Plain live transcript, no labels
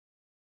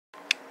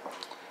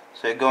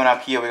So going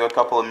up here, we got a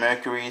couple of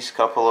Mercuries,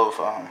 couple of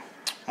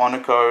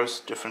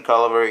Monacos, different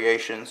color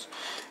variations.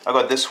 I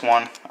got this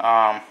one,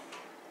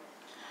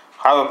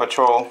 Highway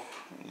Patrol.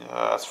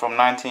 It's from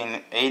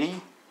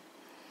 1980,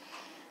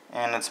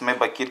 and it's made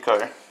by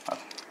Kitco.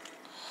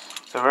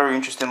 It's a very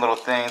interesting little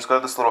thing. It's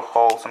got this little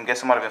hole, so I'm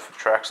guessing it might have been for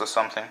tracks or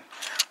something.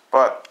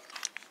 But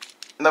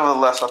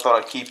nevertheless, I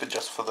thought I'd keep it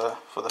just for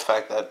the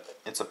fact that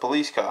it's a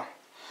police car.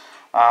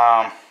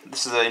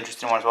 This is an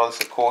interesting one as well.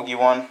 This is a Corgi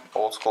one,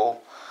 old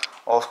school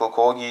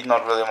Corgi.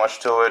 Not really much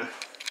to it.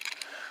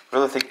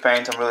 Really thick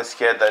paint. I'm really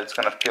scared that it's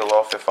gonna peel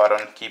off if I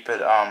don't keep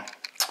it.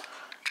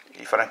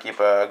 If I don't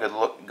keep a good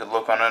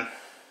look on it.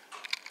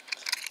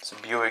 It's a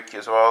Buick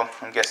as well.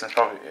 I'm guessing it's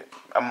probably.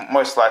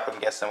 Most likely,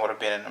 I'm guessing it would have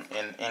been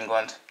in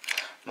England,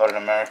 not in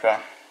America.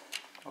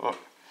 Oh.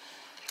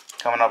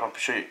 Coming up, I'm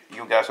sure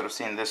you guys would have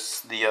seen this,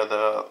 the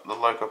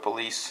local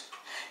police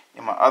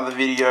in my other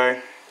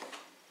video.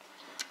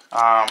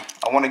 I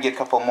want to get a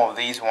couple more of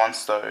these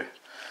ones though,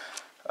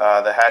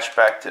 the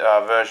hatchback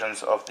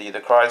versions of the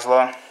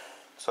Chrysler.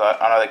 So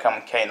I know they come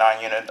in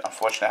K9 unit.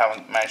 Unfortunately, I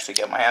haven't managed to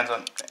get my hands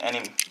on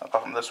any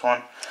apart from this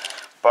one,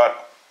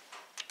 but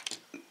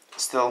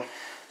still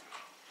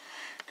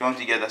going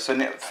together. So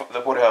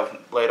what we have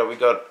later, we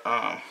got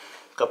a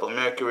couple of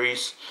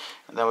Mercuries,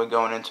 and then we're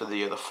going into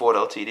the Ford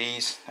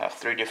LTDs. I have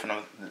three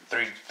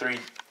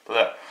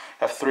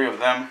of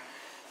them.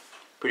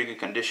 Pretty good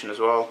condition as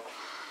well.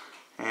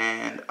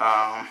 And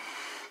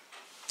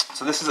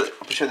so this is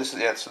I'm sure this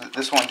is so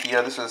this one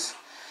here. This is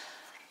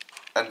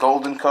a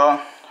golden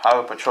car,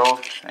 Highway Patrol,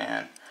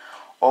 and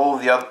all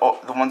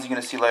the ones you're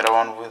gonna see later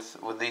on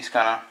with these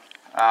kind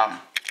of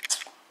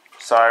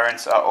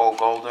sirens are all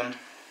golden.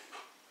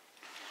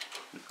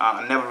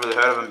 I never really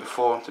heard of them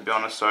before, to be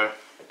honest. So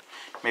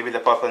maybe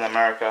they're popular in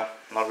America,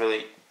 not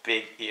really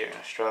big here in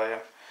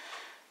Australia.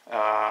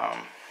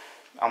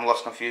 I'm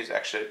lost confused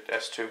actually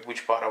as to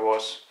which part I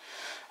was.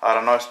 I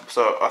don't know,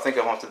 so I think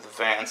I wanted the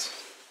vans.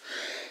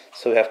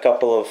 So we have a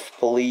couple of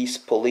police,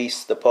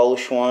 the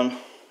Polish one.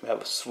 We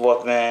have a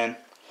SWAT van,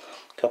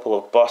 a couple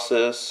of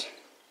buses.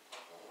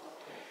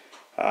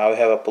 We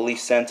have a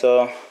police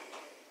center.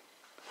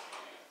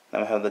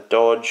 Then we have the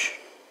Dodge,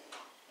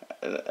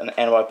 an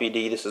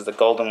NYPD. This is the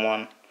golden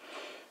one.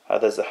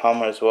 There's the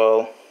Hummer as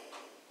well.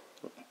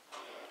 A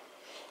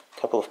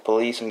couple of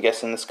police. I'm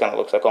guessing this kind of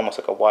looks like almost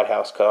like a White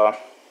House car.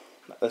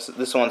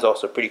 This one's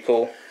also pretty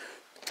cool.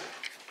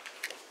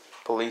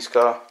 Police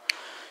car.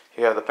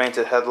 You have the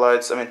painted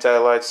headlights,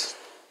 taillights.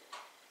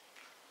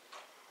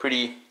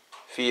 Pretty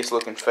fierce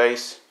looking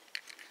face.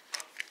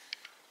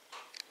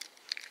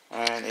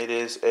 And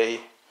it's a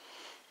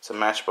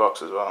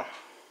matchbox as well.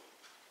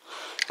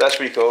 So that's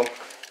pretty cool.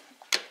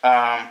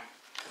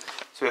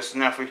 So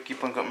now if we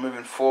keep on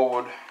moving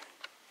forward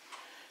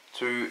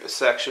to a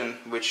section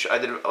which I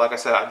did, like I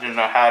said, I didn't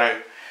know how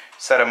to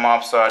set them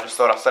up, so I just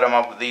thought I'd set them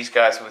up with these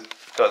guys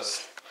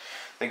because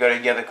they go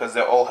together because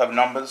they all have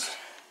numbers.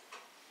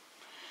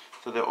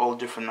 So they're all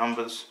different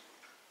numbers.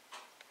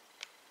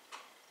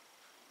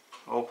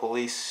 All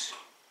police.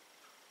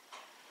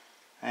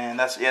 And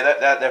that's,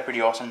 yeah, they're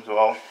pretty awesome as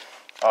well.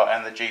 Oh,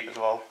 and the Jeep as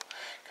well.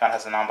 Kind of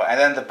has a number. And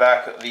then the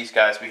back of these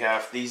guys, we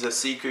have, these are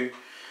Siku.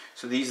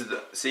 So these are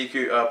the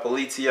Siku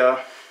Polizia,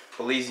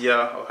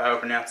 or however you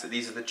pronounce it.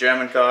 These are the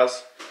German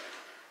cars.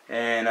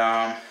 And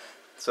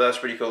so that's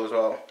pretty cool as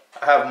well.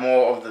 I have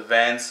more of the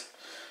vans,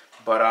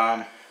 but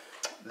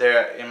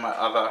they're in my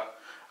other,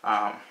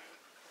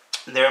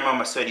 they're in my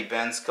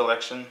Mercedes-Benz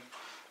collection.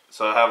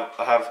 So I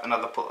have a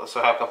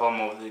couple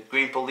more of the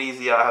green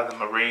Polizia. I have the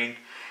Marine,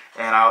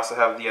 and I also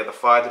have the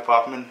fire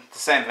department. The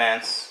same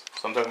vans.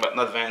 So I'm talking about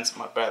not vans,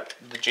 my bad.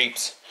 The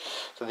Jeeps.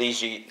 So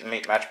these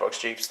Matchbox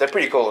Jeeps, they're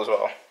pretty cool as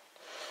well.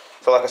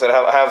 So like I said,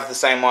 I have the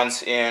same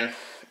ones in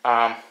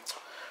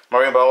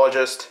Marine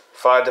Biologist,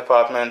 fire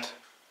department,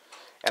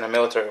 and a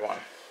military one.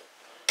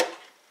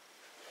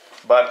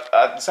 But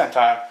at the same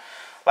time,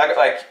 like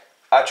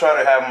I try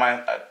to have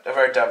a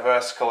very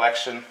diverse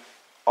collection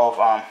of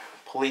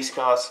police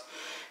cars,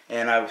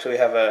 and so we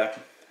have a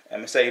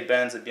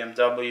Mercedes-Benz, a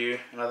BMW,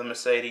 another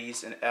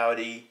Mercedes, an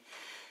Audi,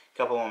 a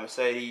couple more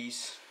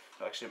Mercedes.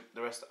 Actually,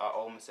 the rest are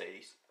all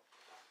Mercedes.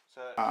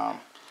 So I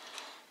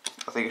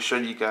think I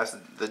showed you guys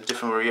the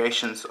different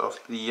variations of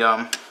the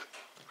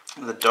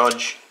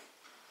Dodge,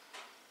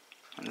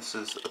 and this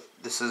is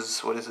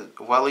what is it?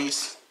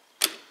 Wellies.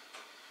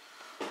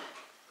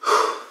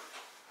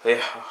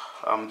 Yeah,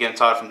 I'm getting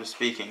tired from just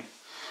speaking.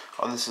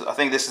 Oh, I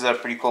think this is a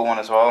pretty cool one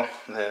as well.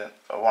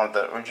 One of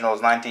the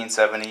originals,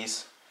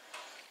 1970s.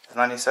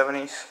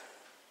 1970s.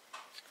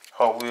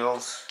 Hot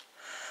Wheels.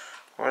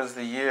 Where's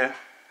the year?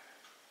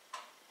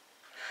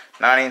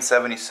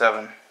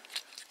 1977.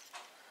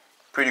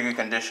 Pretty good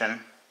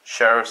condition.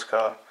 Sheriff's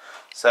car.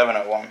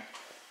 701.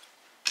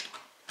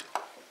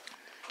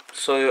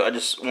 So I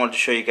just wanted to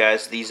show you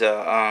guys, these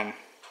are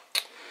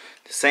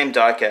the same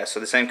diecast, so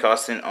the same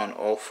casting on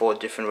all 4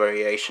 different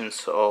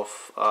variations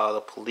of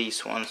the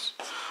police ones,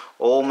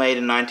 all made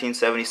in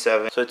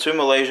 1977. So 2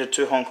 Malaysia,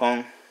 2 Hong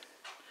Kong,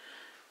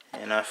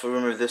 and if we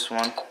remove this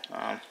one,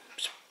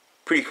 it's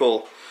pretty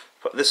cool.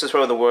 This is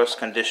probably the worst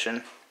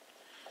condition,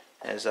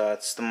 as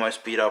it's the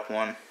most beat up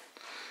one.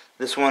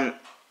 This one,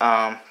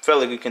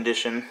 fairly good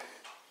condition.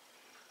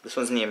 This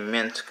one's near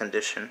mint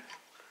condition.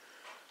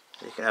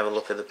 You can have a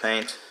look at the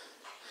paint.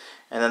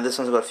 And then this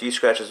one's got a few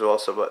scratches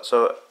also, but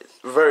still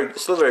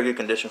very good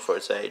condition for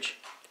its age.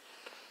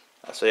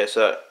 So yeah,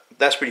 so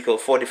that's pretty cool.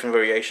 4 different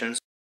variations.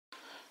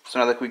 So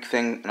another quick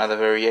thing, another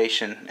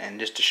variation, and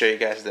just to show you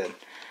guys that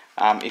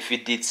if you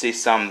did see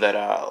some that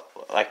are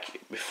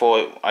like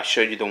before, I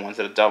showed you the ones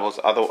that are doubles.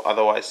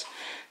 Otherwise,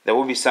 there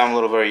will be some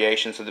little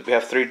variations. So that we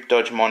have 3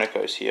 Dodge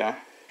Monacos here,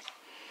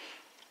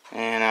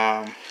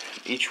 and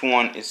each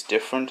one is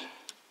different.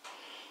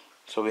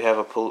 So we have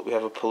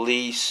a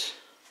police,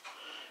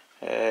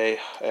 a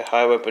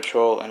highway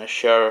patrol, and a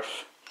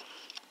sheriff.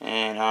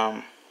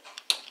 And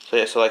so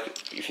yeah, so like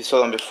if you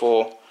saw them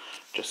before,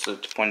 just to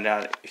point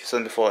out, if you saw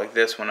them before like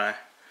this, when I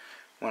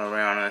went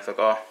around and I thought,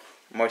 oh,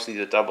 mostly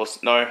the doubles.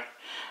 No,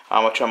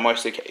 I try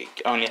mostly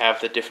only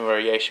have the different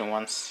variation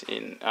ones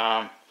in.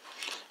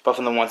 Apart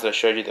from the ones that I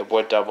showed you that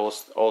were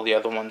doubles, all the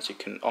other ones you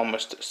can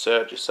almost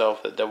assert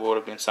yourself that there would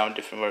have been some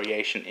different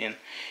variation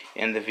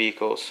in the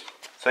vehicles.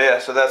 So yeah,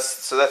 so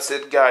that's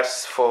it,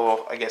 guys,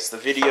 for I guess the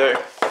video.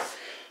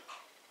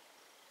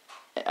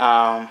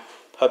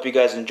 Hope you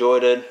guys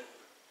enjoyed it.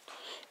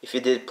 If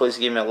you did, please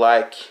give me a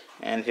like,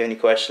 and if you have any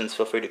questions,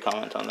 feel free to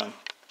comment on them.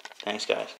 Thanks, guys.